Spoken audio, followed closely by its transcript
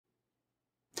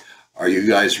Are you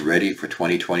guys ready for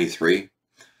 2023?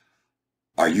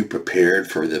 Are you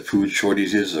prepared for the food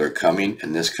shortages that are coming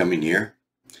in this coming year?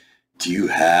 Do you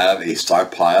have a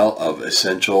stockpile of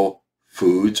essential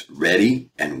foods ready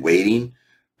and waiting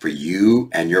for you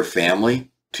and your family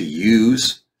to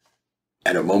use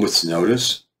at a moment's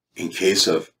notice in case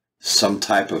of some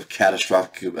type of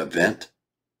catastrophic event?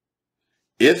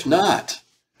 If not,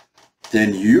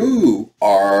 then you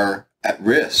are at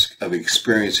risk of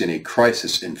experiencing a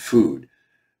crisis in food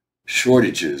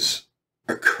shortages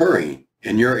occurring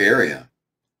in your area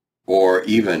or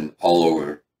even all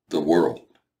over the world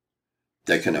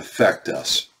that can affect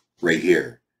us right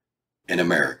here in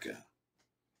America.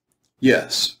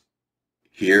 Yes,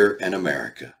 here in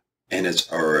America, and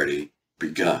it's already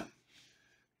begun,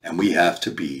 and we have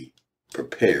to be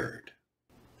prepared.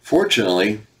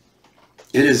 Fortunately,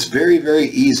 it is very, very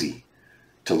easy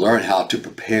to learn how to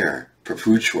prepare for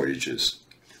food shortages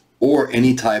or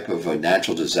any type of a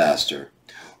natural disaster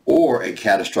or a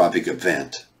catastrophic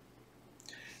event.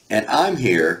 And I'm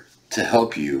here to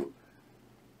help you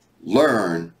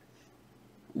learn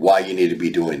why you need to be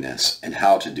doing this and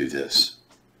how to do this.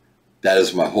 That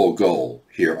is my whole goal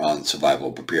here on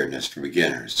Survival Preparedness for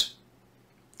Beginners.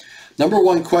 Number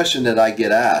one question that I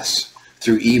get asked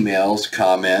through emails,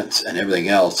 comments, and everything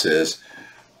else is,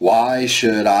 why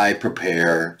should I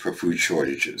prepare for food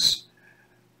shortages?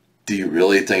 Do you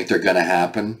really think they're going to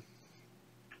happen?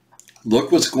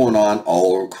 Look what's going on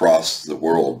all across the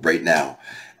world right now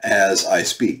as I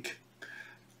speak.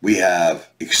 We have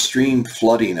extreme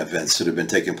flooding events that have been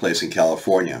taking place in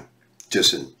California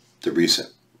just in the recent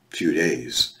few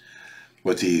days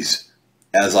with these,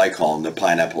 as I call them, the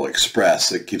Pineapple Express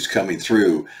that keeps coming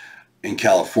through in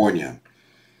California.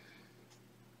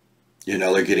 You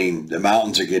know, the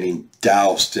mountains are getting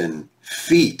doused in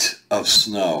feet of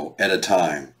snow at a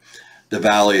time. The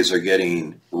valleys are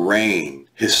getting rain,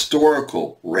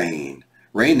 historical rain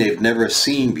they've never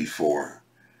seen before.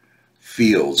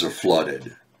 Fields are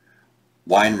flooded.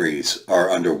 Wineries are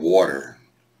underwater.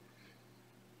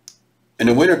 In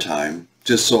the wintertime,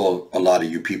 just so a lot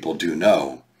of you people do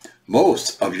know,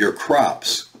 most of your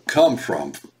crops come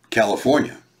from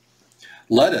California.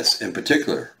 Lettuce in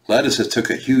particular. Lettuce has took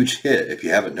a huge hit. If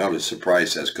you haven't noticed, the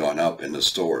price has gone up in the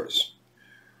stores.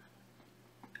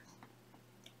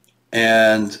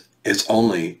 And it's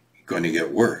only going to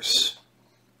get worse.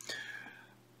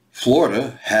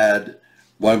 Florida had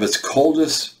one of its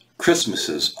coldest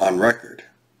Christmases on record.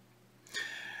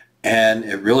 And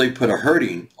it really put a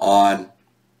hurting on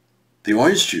the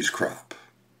orange juice crop.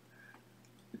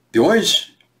 The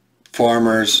orange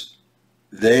farmers,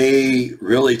 they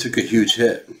really took a huge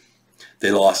hit.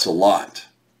 They lost a lot.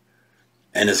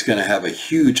 And it's going to have a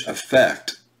huge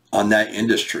effect on that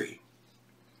industry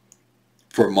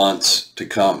for months to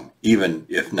come, even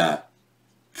if not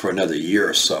for another year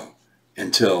or so,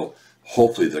 until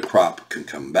hopefully the crop can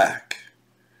come back.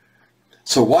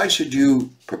 So why should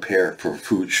you prepare for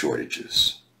food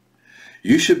shortages?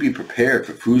 You should be prepared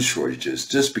for food shortages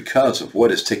just because of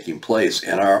what is taking place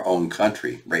in our own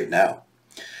country right now.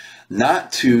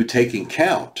 Not to take into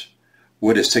account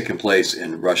what is taking place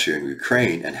in Russia and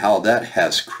Ukraine and how that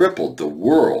has crippled the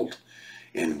world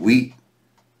in wheat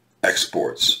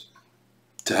exports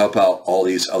to help out all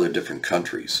these other different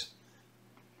countries.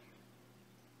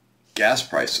 Gas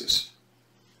prices.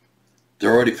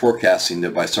 They're already forecasting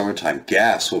that by summertime,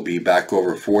 gas will be back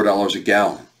over $4 a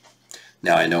gallon.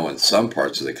 Now, I know in some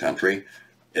parts of the country,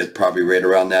 it's probably right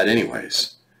around that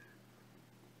anyways.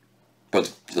 But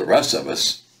for the rest of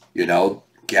us, you know,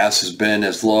 gas has been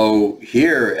as low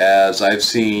here as I've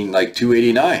seen like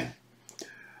 $2.89.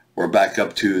 We're back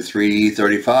up to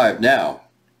 $3.35 now,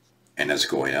 and it's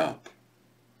going up.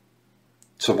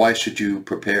 So why should you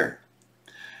prepare?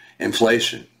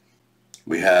 Inflation.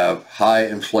 We have high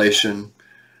inflation.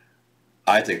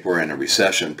 I think we're in a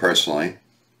recession personally.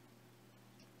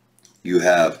 You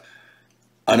have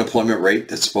unemployment rate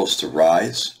that's supposed to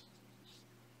rise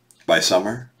by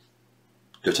summer.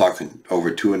 They're talking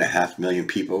over 2.5 million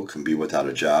people can be without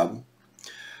a job.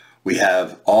 We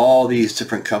have all these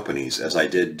different companies, as I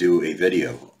did do a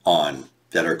video on,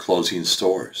 that are closing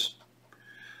stores.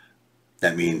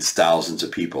 That means thousands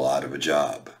of people out of a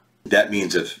job. That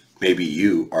means if maybe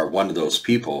you are one of those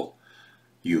people,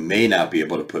 you may not be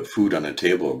able to put food on the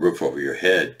table, a roof over your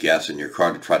head, gas in your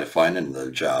car to try to find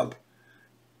another job.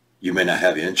 You may not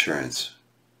have insurance.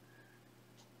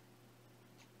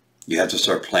 You have to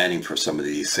start planning for some of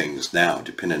these things now,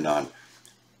 depending on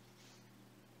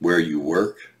where you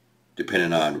work,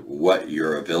 depending on what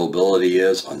your availability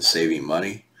is on saving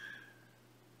money.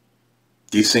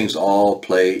 These things all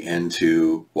play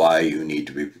into why you need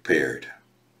to be prepared.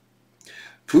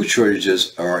 Food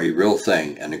shortages are a real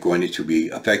thing and are going to be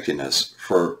affecting us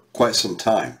for quite some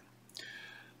time.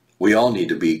 We all need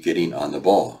to be getting on the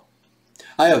ball.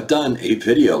 I have done a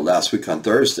video last week on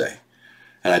Thursday,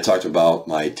 and I talked about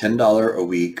my $10 a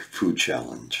week food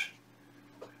challenge.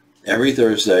 Every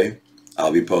Thursday,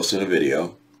 I'll be posting a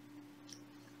video,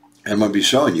 and I'm going to be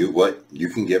showing you what you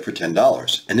can get for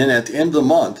 $10. And then at the end of the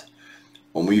month,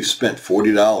 when we've spent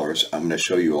 $40, I'm going to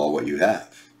show you all what you have.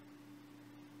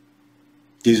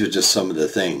 These are just some of the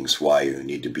things why you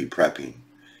need to be prepping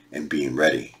and being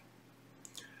ready.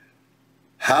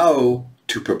 How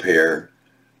to prepare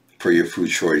for your food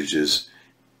shortages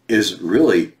is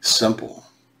really simple.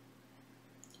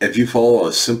 If you follow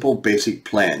a simple basic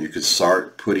plan, you could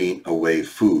start putting away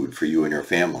food for you and your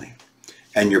family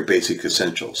and your basic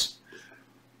essentials.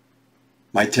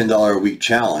 My $10 a week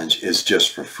challenge is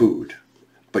just for food,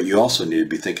 but you also need to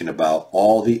be thinking about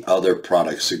all the other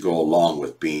products that go along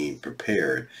with being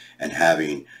prepared and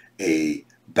having a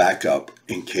backup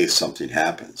in case something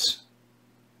happens.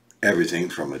 Everything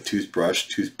from a toothbrush,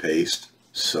 toothpaste,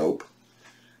 soap,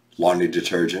 laundry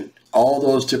detergent, all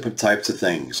those different types of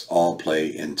things all play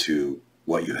into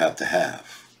what you have to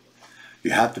have.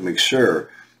 You have to make sure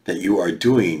that you are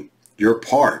doing your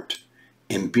part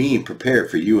in being prepared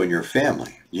for you and your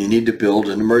family. You need to build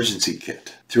an emergency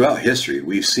kit. Throughout history,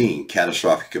 we've seen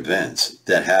catastrophic events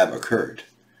that have occurred.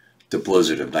 The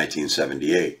blizzard of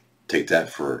 1978, take that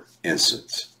for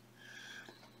instance.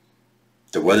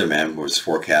 The weatherman was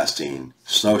forecasting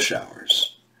snow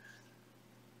showers.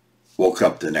 Woke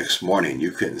up the next morning,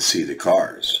 you couldn't see the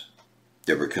cars.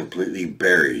 They were completely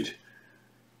buried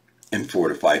in 4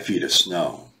 to 5 feet of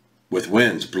snow, with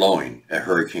winds blowing at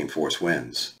hurricane force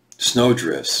winds. Snow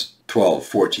drifts 12,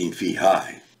 14 feet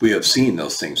high. We have seen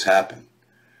those things happen,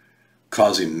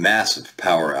 causing massive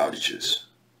power outages.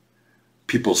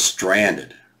 People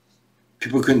stranded.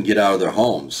 People couldn't get out of their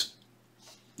homes.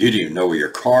 You didn't even know where your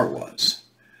car was.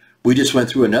 We just went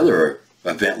through another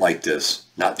event like this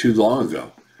not too long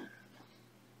ago,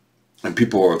 and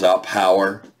people were without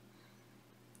power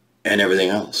and everything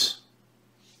else.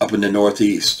 Up in the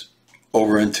Northeast,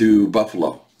 over into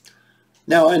Buffalo.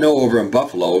 Now I know over in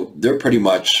Buffalo, they're pretty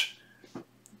much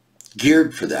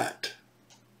geared for that.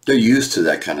 They're used to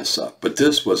that kind of stuff. But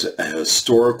this was a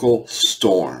historical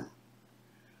storm.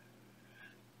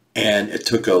 And it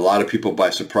took a lot of people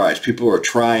by surprise. People were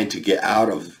trying to get out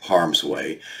of harm's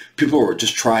way. People were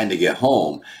just trying to get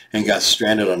home and got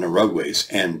stranded on the roadways.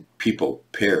 And people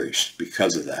perished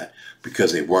because of that,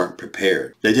 because they weren't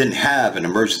prepared. They didn't have an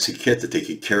emergency kit that they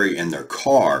could carry in their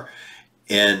car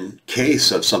in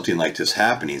case of something like this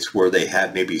happening, where they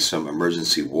had maybe some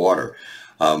emergency water,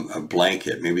 a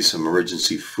blanket, maybe some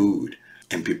emergency food,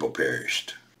 and people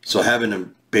perished. So having a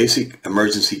basic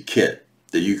emergency kit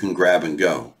that you can grab and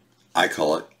go, I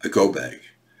call it a go bag.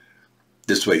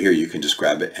 This way here you can just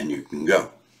grab it and you can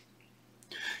go.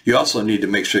 You also need to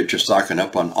make sure that you're stocking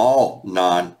up on all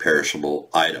non-perishable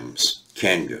items,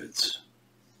 canned goods,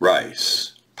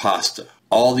 rice, pasta,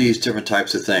 all these different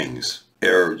types of things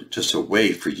are just a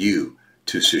way for you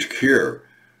to secure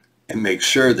and make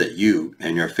sure that you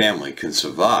and your family can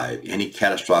survive any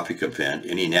catastrophic event,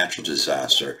 any natural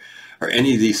disaster, or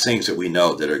any of these things that we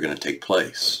know that are going to take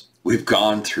place. We've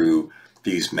gone through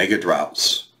these mega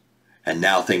droughts, and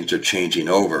now things are changing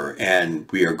over,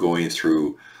 and we are going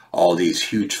through all these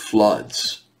huge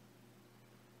floods.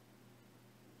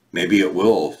 Maybe it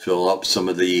will fill up some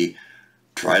of the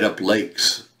dried up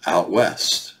lakes out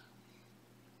west.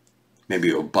 Maybe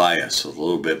it will buy us a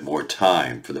little bit more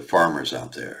time for the farmers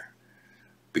out there,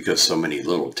 because so many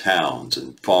little towns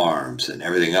and farms and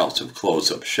everything else have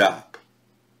closed up shop.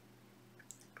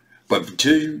 But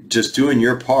just doing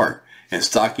your part and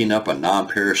stocking up on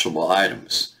non-perishable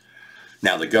items.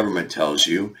 Now the government tells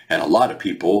you, and a lot of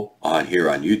people on here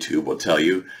on YouTube will tell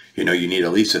you, you know, you need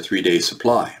at least a 3-day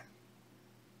supply.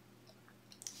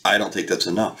 I don't think that's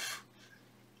enough.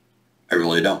 I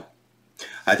really don't.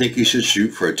 I think you should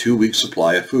shoot for a 2-week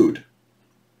supply of food.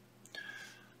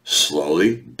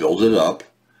 Slowly build it up.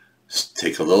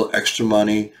 Take a little extra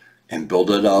money and build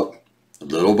it up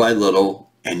little by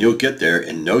little, and you'll get there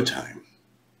in no time.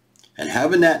 And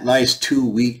having that nice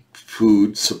 2-week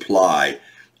food supply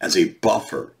as a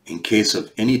buffer in case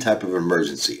of any type of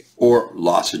emergency or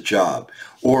loss of job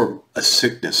or a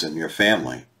sickness in your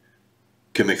family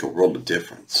can make a world of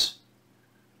difference.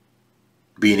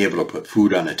 Being able to put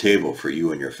food on the table for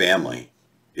you and your family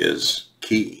is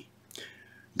key.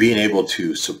 Being able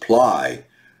to supply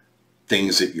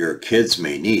things that your kids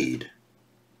may need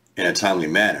in a timely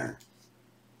manner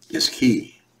is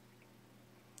key.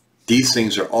 These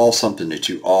things are all something that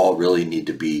you all really need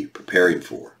to be preparing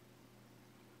for.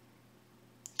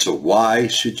 So why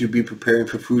should you be preparing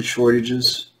for food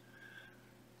shortages?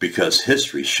 Because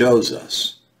history shows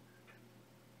us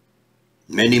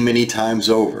many, many times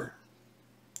over,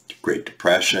 the Great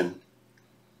Depression,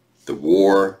 the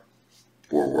war,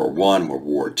 World War I, World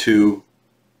War II,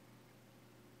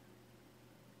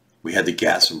 we had the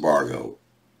gas embargo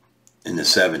in the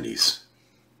 70s.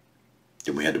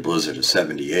 Then we had the blizzard of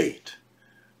 78.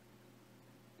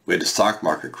 We had the stock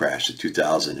market crash in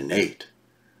 2008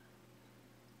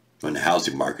 when the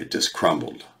housing market just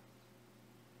crumbled.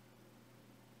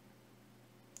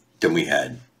 Then we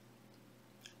had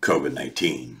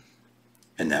COVID-19,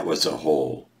 and that was a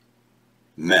whole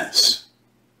mess.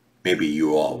 Maybe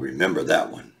you all remember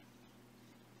that one.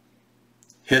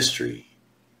 History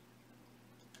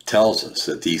tells us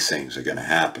that these things are going to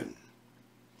happen.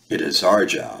 It is our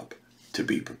job to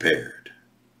be prepared.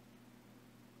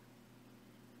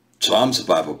 So I'm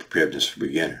Survival Preparedness for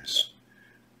Beginners.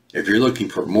 If you're looking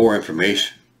for more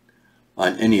information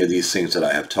on any of these things that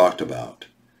I have talked about,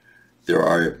 there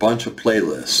are a bunch of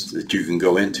playlists that you can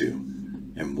go into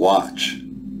and watch.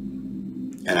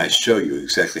 And I show you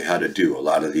exactly how to do a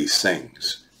lot of these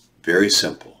things. Very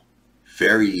simple,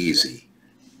 very easy.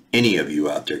 Any of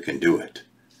you out there can do it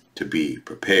to be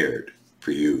prepared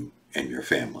for you and your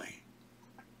family.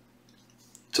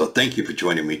 So thank you for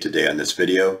joining me today on this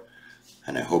video,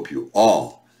 and I hope you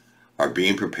all are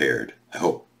being prepared. I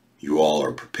hope you all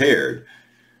are prepared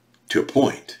to a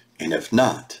point, and if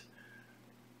not,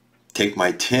 take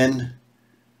my $10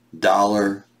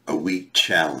 a week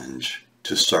challenge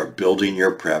to start building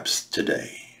your preps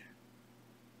today.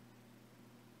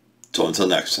 So until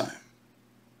next time,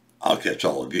 I'll catch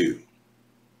all of you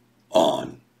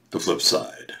on the flip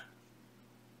side.